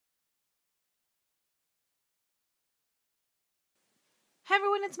Hey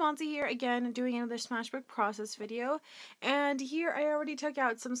everyone, it's Monty here again doing another Smashbook Process video, and here I already took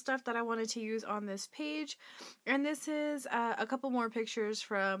out some stuff that I wanted to use on this page, and this is a couple more pictures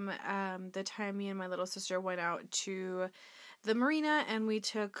from the time me and my little sister went out to the marina and we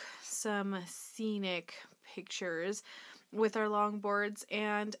took some scenic pictures with our longboards,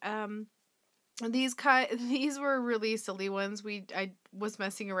 and these were really silly ones. I was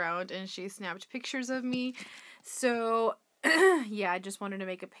messing around and she snapped pictures of me, so yeah, I just wanted to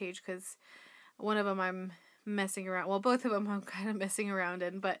make a page because one of them I'm messing around. Well, both of them I'm kind of messing around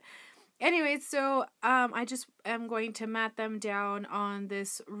in. But anyway, so I just am going to mat them down on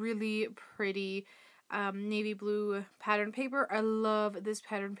this really pretty navy blue pattern paper. I love this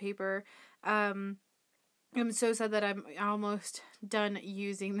pattern paper. I'm so sad that I'm almost done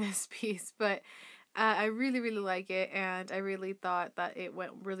using this piece, but I really, really like it, and I really thought that it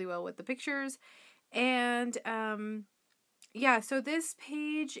went really well with the pictures. And yeah, so this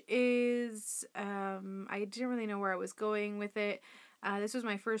page is, I didn't really know where I was going with it. This was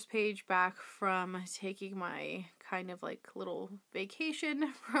my first page back from taking my kind of like little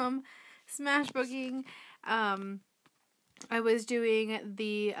vacation from Smashbooking. I was doing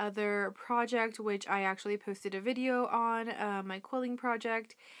the other project, which I actually posted a video on, my quilling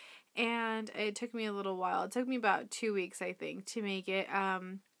project, and it took me a little while. It took me about 2 weeks, I think, to make it,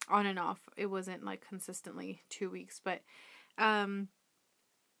 on and off. It wasn't like consistently 2 weeks, but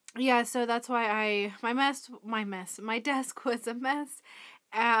yeah, so that's why my desk was a mess,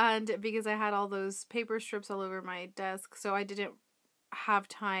 and because I had all those paper strips all over my desk, so I didn't have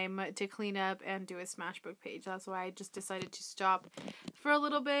time to clean up and do a Smashbook page. That's why I just decided to stop for a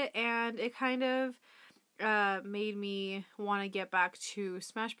little bit, and it kind of made me want to get back to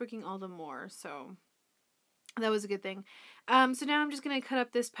Smashbooking all the more, so that was a good thing. So now I'm just going to cut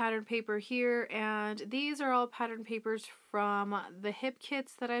up this pattern paper here, and these are all pattern papers from the hip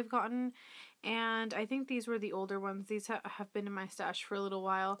kits that I've gotten, and I think these were the older ones. These have been in my stash for a little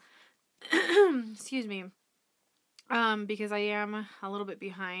while. Excuse me. Because I am a little bit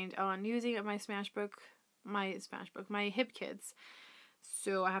behind on using my hip kits,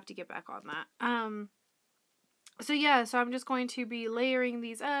 so I have to get back on that. So yeah, so I'm just going to be layering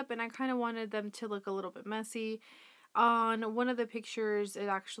these up, and I kind of wanted them to look a little bit messy. On one of the pictures,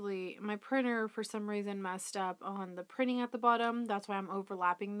 my printer for some reason messed up on the printing at the bottom. That's why I'm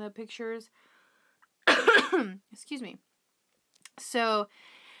overlapping the pictures. Excuse me. So,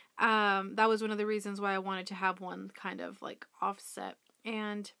 that was one of the reasons why I wanted to have one kind of like offset.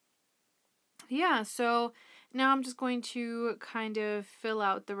 And yeah, so now I'm just going to kind of fill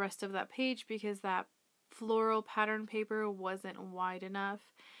out the rest of that page because that floral pattern paper wasn't wide enough.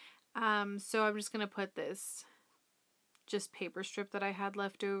 So I'm just going to put this just paper strip that I had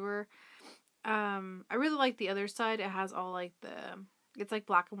left over. I really like the other side. It has all like it's like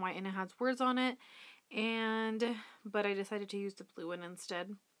black and white and it has words on it. But I decided to use the blue one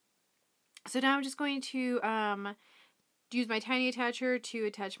instead. So now I'm just going to use my tiny attacher to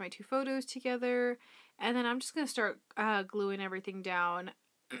attach my two photos together. And then I'm just going to start gluing everything down.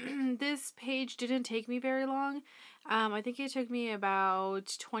 This page didn't take me very long. I think it took me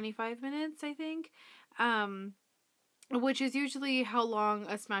about 25 minutes, I think. Which is usually how long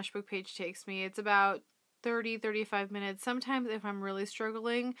a Smashbook page takes me. It's about 30-35 minutes. Sometimes if I'm really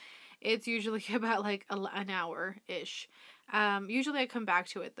struggling, it's usually about like an hour-ish. Usually I come back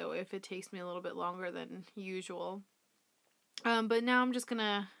to it though if it takes me a little bit longer than usual. But now I'm just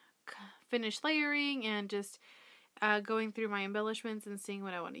gonna finish layering and just going through my embellishments and seeing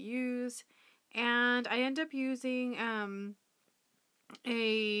what I want to use. And I end up using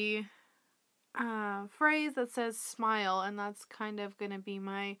a phrase that says smile, and that's kind of gonna be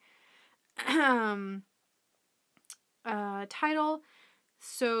my title.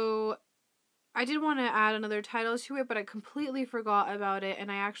 So I did want to add another title to it, but I completely forgot about it,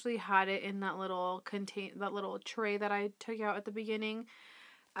 and I actually had it in that little tray that I took out at the beginning.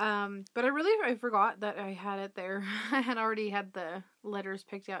 But I forgot that I had it there. I had already had the letters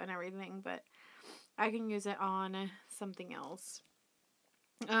picked out and everything, but I can use it on something else.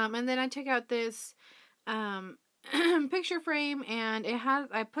 And then I took out this picture frame, and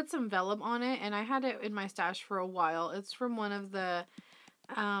I put some vellum on it, and I had it in my stash for a while. It's from one of the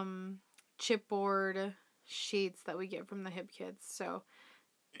chipboard sheets that we get from the hip kits. So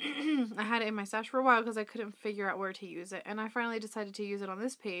I had it in my stash for a while because I couldn't figure out where to use it, and I finally decided to use it on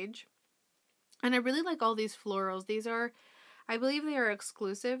this page. And I really like all these florals. These are, I believe they are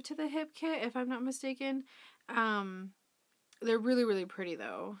exclusive to the hip kit, if I'm not mistaken. They're really, really pretty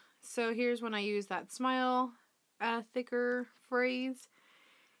though. So here's when I use that smile thicker phrase.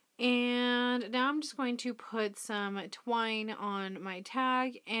 And now I'm just going to put some twine on my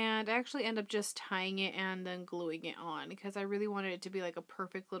tag, and I actually end up just tying it and then gluing it on because I really wanted it to be like a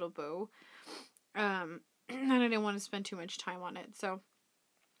perfect little bow. And I didn't want to spend too much time on it, so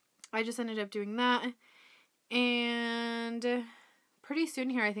I just ended up doing that. And pretty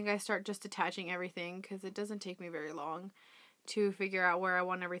soon here I think I start just attaching everything because it doesn't take me very long to figure out where I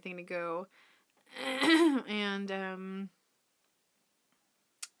want everything to go. And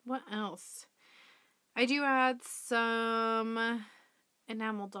what else? I do add some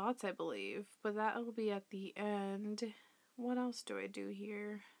enamel dots, I believe, but that will be at the end. What else do I do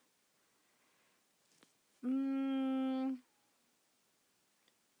here? I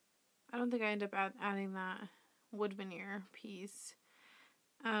don't think I end up adding that wood veneer piece.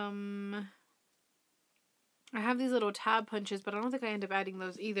 I have these little tab punches, but I don't think I end up adding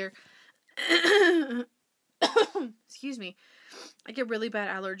those either. Excuse me. I get really bad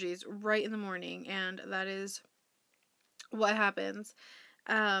allergies right in the morning, and that is what happens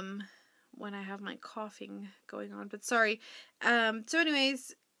when I have my coughing going on. But sorry. So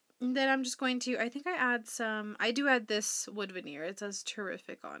anyways, then I'm just going to, I think I do add this wood veneer. It says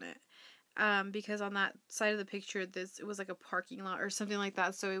terrific on it. Because on that side of the picture, it was like a parking lot or something like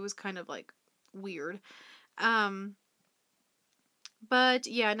that, so it was kind of like weird. But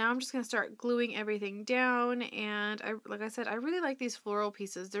yeah, now I'm just going to start gluing everything down, and like I said, I really like these floral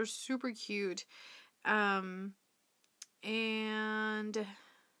pieces. They're super cute. And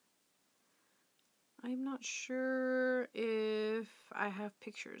I'm not sure if I have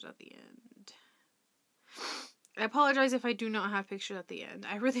pictures at the end. I apologize if I do not have pictures at the end.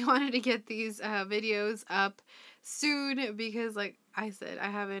 I really wanted to get these videos up soon because, like I said,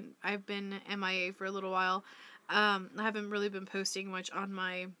 I've been MIA for a little while. I haven't really been posting much on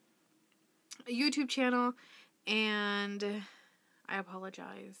my YouTube channel, and I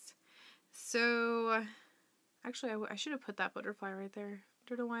apologize. So, actually, I should have put that butterfly right there.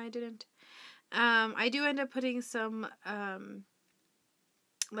 Don't know why I didn't. I do end up putting some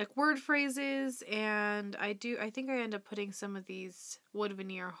like word phrases, and I think I end up putting some of these wood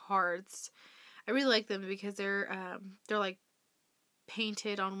veneer hearts. I really like them because they're like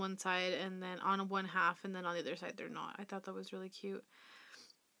painted on one side and then on one half, and then on the other side they're not. I thought that was really cute.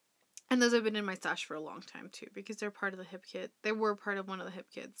 And those have been in my stash for a long time too because they're part of the hip kit. They were part of one of the hip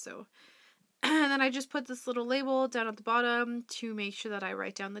kits, so. And then I just put this little label down at the bottom to make sure that I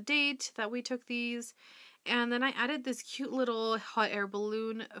write down the date that we took these. And then I added this cute little hot air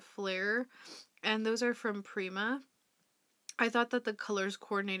balloon flare, and those are from Prima. I thought that the colors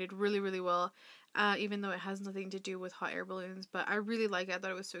coordinated really, really well, even though it has nothing to do with hot air balloons, but I really like it. I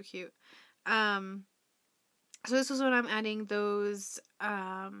thought it was so cute. So this is when I'm adding those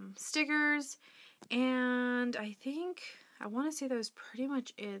stickers, and I think, I want to say that was pretty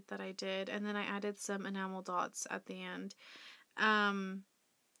much it that I did, and then I added some enamel dots at the end.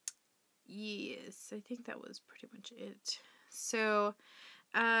 Yes, I think that was pretty much it. So,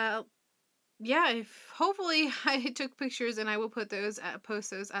 yeah, hopefully I took pictures, and I will post those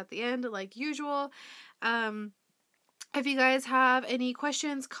at the end like usual. If you guys have any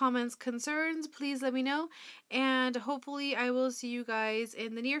questions, comments, concerns, please let me know, and hopefully I will see you guys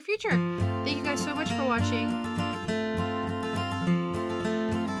in the near future. Thank you guys so much for watching.